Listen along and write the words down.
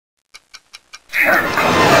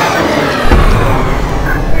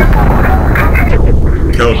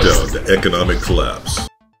Countdown to economic collapse.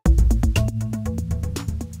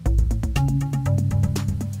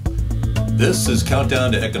 This is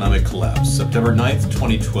Countdown to Economic Collapse, September 9th,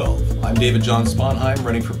 2012. I'm David John Sponheim,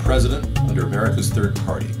 running for president under America's Third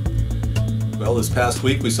Party. Well, this past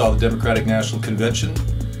week we saw the Democratic National Convention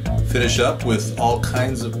finish up with all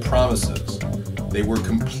kinds of promises. They were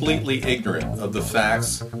completely ignorant of the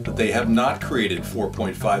facts that they have not created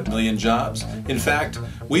 4.5 million jobs. In fact,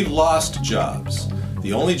 we've lost jobs.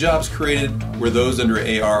 The only jobs created were those under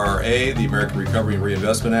ARRA, the American Recovery and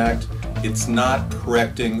Reinvestment Act. It's not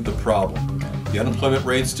correcting the problem. The unemployment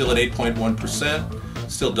rate's still at 8.1%,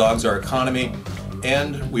 still dogs our economy,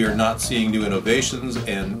 and we are not seeing new innovations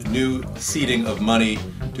and new seeding of money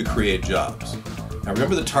to create jobs. Now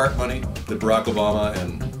remember the TARP money that Barack Obama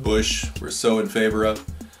and Bush were so in favor of?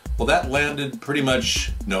 Well, that landed pretty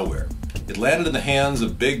much nowhere. It landed in the hands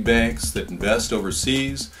of big banks that invest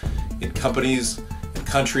overseas in companies and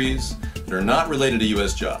countries that are not related to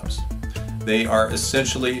U.S. jobs. They are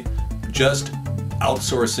essentially just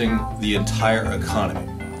outsourcing the entire economy.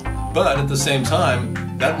 But at the same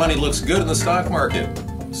time, that money looks good in the stock market.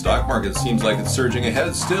 The stock market seems like it's surging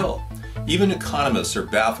ahead still. Even economists are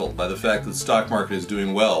baffled by the fact that the stock market is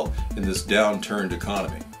doing well in this downturned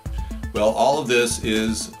economy. Well, all of this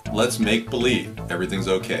is let's make believe everything's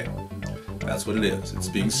okay. That's what it is. It's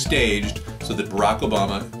being staged so that Barack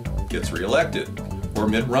Obama gets reelected, or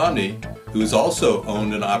Mitt Romney, who is also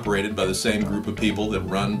owned and operated by the same group of people that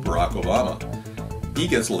run Barack Obama. He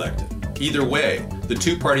gets elected. Either way, the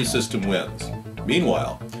two-party system wins.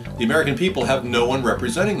 Meanwhile, the American people have no one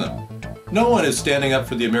representing them. No one is standing up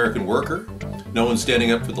for the American worker. No one's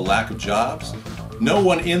standing up for the lack of jobs. No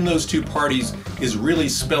one in those two parties is really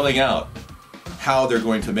spelling out how they're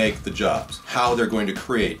going to make the jobs, how they're going to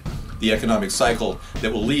create the economic cycle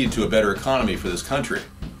that will lead to a better economy for this country.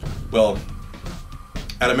 Well,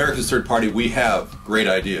 at America's Third Party, we have great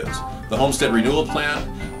ideas. The Homestead Renewal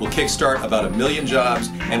Plan will kickstart about 1 million jobs,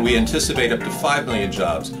 and we anticipate up to 5 million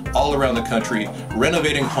jobs all around the country,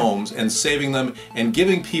 renovating homes and saving them and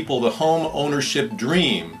giving people the home ownership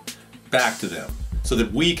dream back to them so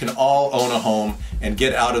that we can all own a home and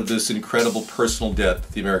get out of this incredible personal debt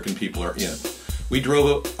that the American people are in. We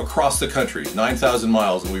drove across the country, 9,000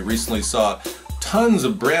 miles, and we recently saw tons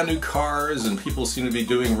of brand new cars, and people seem to be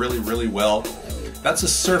doing really, really well. That's a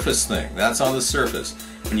surface thing. That's on the surface.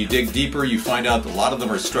 When you dig deeper, you find out that a lot of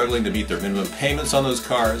them are struggling to meet their minimum payments on those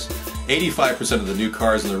cars. 85% of the new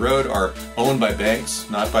cars on the road are owned by banks,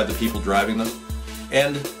 not by the people driving them.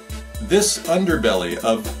 And this underbelly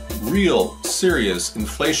of real, serious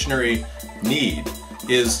inflationary need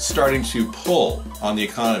is starting to pull on the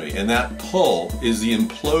economy, and that pull is the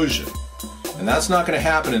implosion. And that's not going to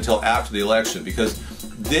happen until after the election, because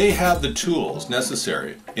they have the tools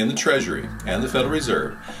necessary in the Treasury and the Federal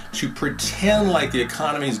Reserve to pretend like the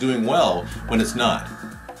economy is doing well when it's not.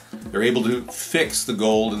 They're able to fix the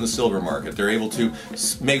gold and the silver market. They're able to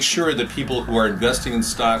make sure that people who are investing in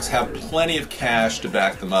stocks have plenty of cash to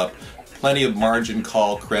back them up, plenty of margin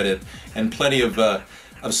call credit, and plenty of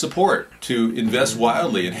support to invest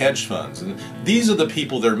wildly in hedge funds. And these are the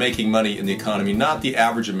people that are making money in the economy, not the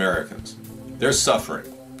average Americans. They're suffering.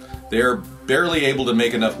 They're barely able to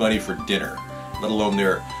make enough money for dinner, let alone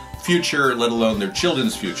their future, let alone their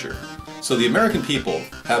children's future. So the American people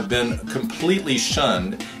have been completely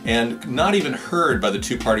shunned and not even heard by the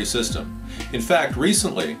two-party system. In fact,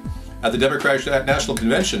 recently, at the Democratic National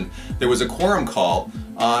Convention, there was a quorum call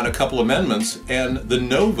on a couple amendments, and the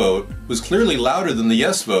no vote was clearly louder than the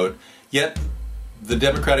yes vote, yet the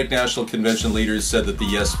Democratic National Convention leaders said that the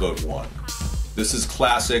yes vote won. This is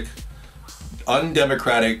classic,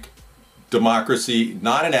 undemocratic democracy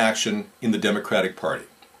not in action in the Democratic Party.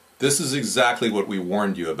 This is exactly what we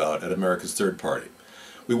warned you about at America's Third Party.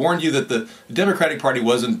 We warned you that the Democratic Party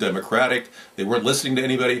wasn't democratic, they weren't listening to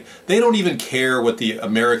anybody, they don't even care what the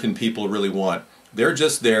American people really want. They're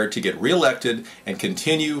just there to get reelected and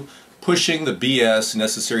continue pushing the BS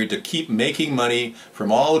necessary to keep making money from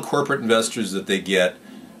all the corporate investors that they get.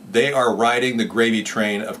 They are riding the gravy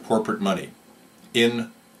train of corporate money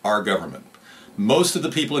in our government. Most of the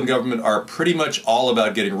people in government are pretty much all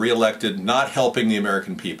about getting reelected, not helping the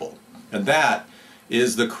American people. And that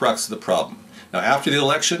is the crux of the problem. Now, after the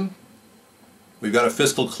election, we've got a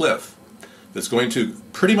fiscal cliff that's going to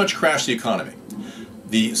pretty much crash the economy.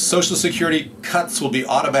 The Social Security cuts will be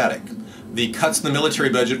automatic. The cuts in the military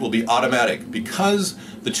budget will be automatic. Because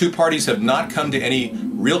the two parties have not come to any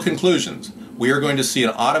real conclusions, we are going to see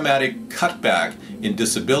an automatic cutback in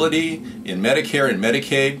disability, in Medicare and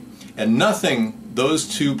Medicaid, and nothing those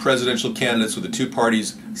two presidential candidates with the two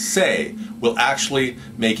parties say will actually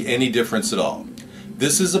make any difference at all.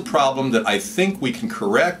 This is a problem that I think we can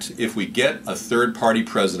correct if we get a third-party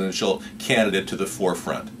presidential candidate to the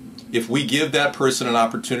forefront. If we give that person an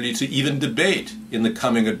opportunity to even debate in the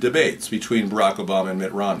coming debates between Barack Obama and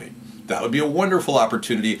Mitt Romney. That would be a wonderful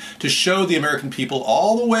opportunity to show the American people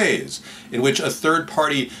all the ways in which a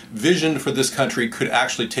third-party vision for this country could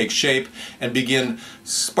actually take shape and begin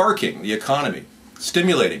sparking the economy,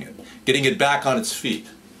 stimulating it, getting it back on its feet.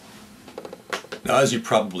 Now, as you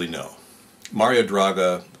probably know, Mario Draghi,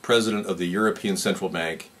 the president of the European Central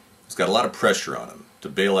Bank, has got a lot of pressure on him to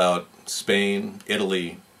bail out Spain,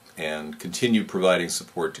 Italy, and continue providing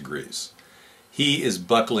support to Greece. He is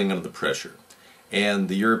buckling under the pressure. And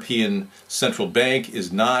the European Central Bank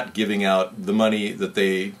is not giving out the money that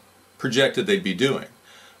they projected they'd be doing.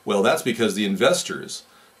 Well, that's because the investors,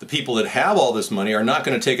 the people that have all this money, are not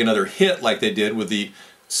going to take another hit like they did with the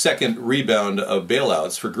second rebound of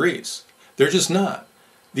bailouts for Greece. They're just not.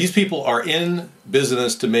 These people are in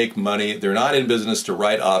business to make money. They're not in business to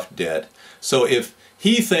write off debt. So if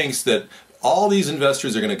he thinks that all these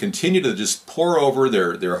investors are going to continue to just pour over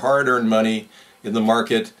their hard-earned money in the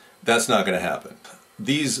market, that's not going to happen.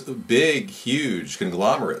 These big, huge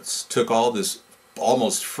conglomerates took all this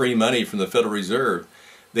almost free money from the Federal Reserve.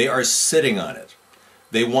 They are sitting on it.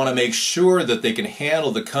 They want to make sure that they can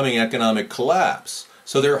handle the coming economic collapse,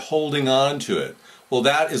 so they're holding on to it. Well,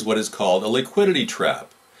 that is what is called a liquidity trap.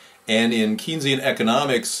 And in Keynesian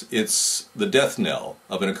economics, it's the death knell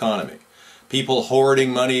of an economy. People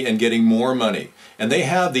hoarding money and getting more money. And they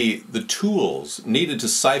have the tools needed to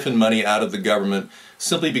siphon money out of the government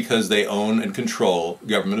simply because they own and control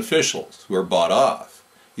government officials who are bought off.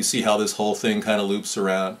 You see how this whole thing kind of loops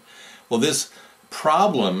around? Well, this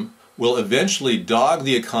problem will eventually dog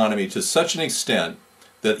the economy to such an extent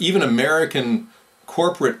that even American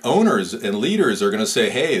corporate owners and leaders are going to say,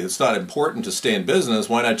 hey, it's not important to stay in business,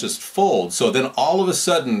 why not just fold? So then all of a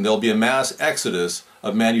sudden there'll be a mass exodus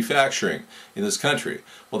of manufacturing in this country.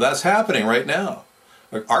 Well, that's happening right now.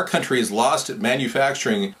 Our country is lost at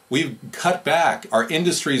manufacturing. We've cut back. Our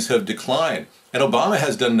industries have declined. And Obama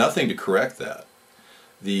has done nothing to correct that.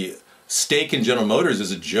 The stake in General Motors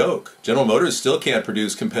is a joke. General Motors still can't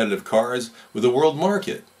produce competitive cars with the world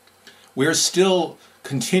market. We're still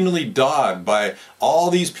continually dogged by all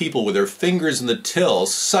these people with their fingers in the till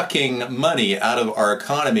sucking money out of our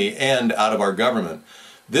economy and out of our government.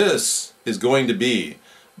 This is going to be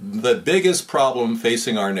the biggest problem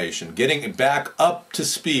facing our nation, getting back up to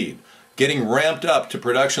speed, getting ramped up to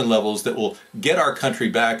production levels that will get our country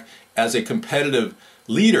back as a competitive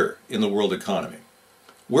leader in the world economy.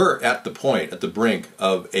 We're at the point, at the brink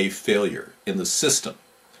of a failure in the system.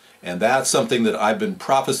 And that's something that I've been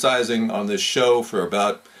prophesizing on this show for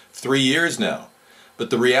about 3 years now.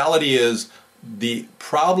 But the reality is the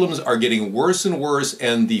problems are getting worse and worse,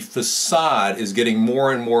 and the facade is getting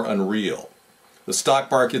more and more unreal. The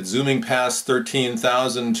stock market zooming past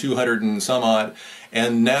 13,200 and some odd,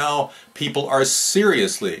 and now people are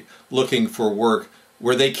seriously looking for work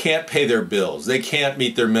where they can't pay their bills, they can't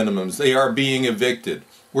meet their minimums, they are being evicted.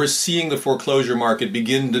 We're seeing the foreclosure market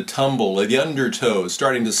begin to tumble, the undertow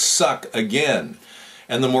starting to suck again,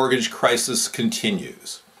 and the mortgage crisis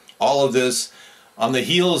continues. All of this on the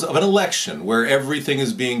heels of an election where everything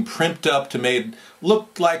is being primped up to make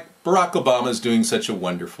look like Barack Obama is doing such a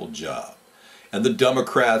wonderful job. And the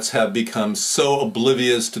Democrats have become so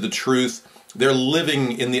oblivious to the truth. They're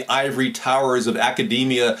living in the ivory towers of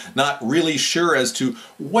academia, not really sure as to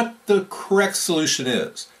what the correct solution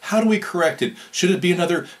is. How do we correct it? Should it be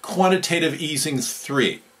another quantitative easing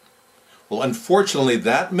 3? Well, unfortunately,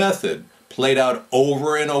 that method, played out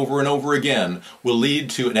over and over and over again, will lead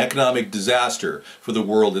to an economic disaster for the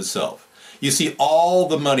world itself. You see, all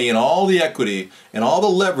the money and all the equity and all the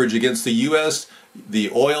leverage against the U.S.,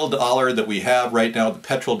 the oil dollar that we have right now, the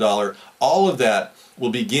petrol dollar, all of that will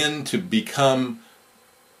begin to become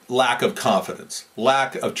lack of confidence,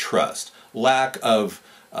 lack of trust, lack of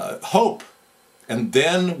hope. And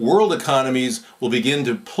then world economies will begin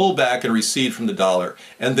to pull back and recede from the dollar,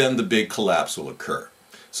 and then the big collapse will occur.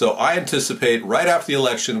 So I anticipate right after the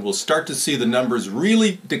election we'll start to see the numbers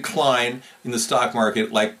really decline in the stock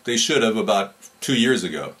market like they should have about 2 years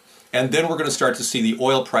ago. And then we're going to start to see the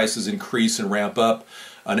oil prices increase and ramp up.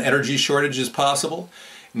 An energy shortage is possible.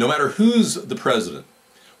 No matter who's the president,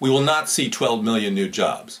 we will not see 12 million new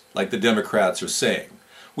jobs like the Democrats are saying.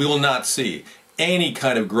 We will not see any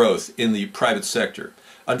kind of growth in the private sector.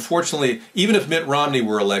 Unfortunately, even if Mitt Romney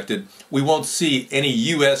were elected, we won't see any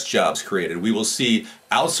U.S. jobs created. We will see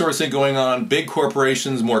outsourcing going on, big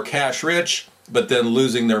corporations more cash rich, but then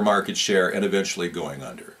losing their market share and eventually going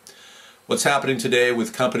under. What's happening today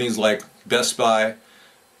with companies like Best Buy?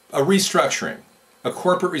 A restructuring. a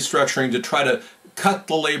corporate restructuring to try to cut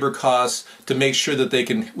the labor costs to make sure that they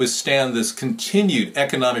can withstand this continued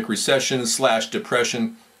economic recession /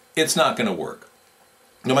 depression, it's not going to work.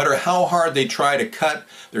 No matter how hard they try to cut,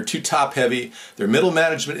 they're too top heavy. Their middle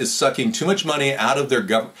management is sucking too much money out of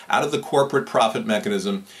the corporate profit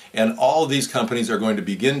mechanism, and all of these companies are going to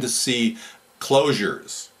begin to see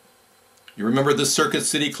closures. You remember the Circuit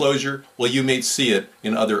City closure? Well, you may see it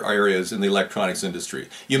in other areas in the electronics industry.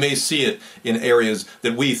 You may see it in areas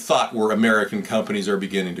that we thought were American companies are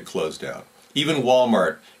beginning to close down. Even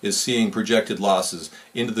Walmart is seeing projected losses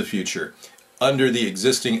into the future under the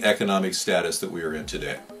existing economic status that we are in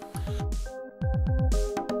today.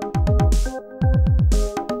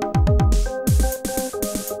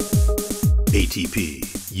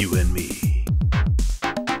 ATP, you and me.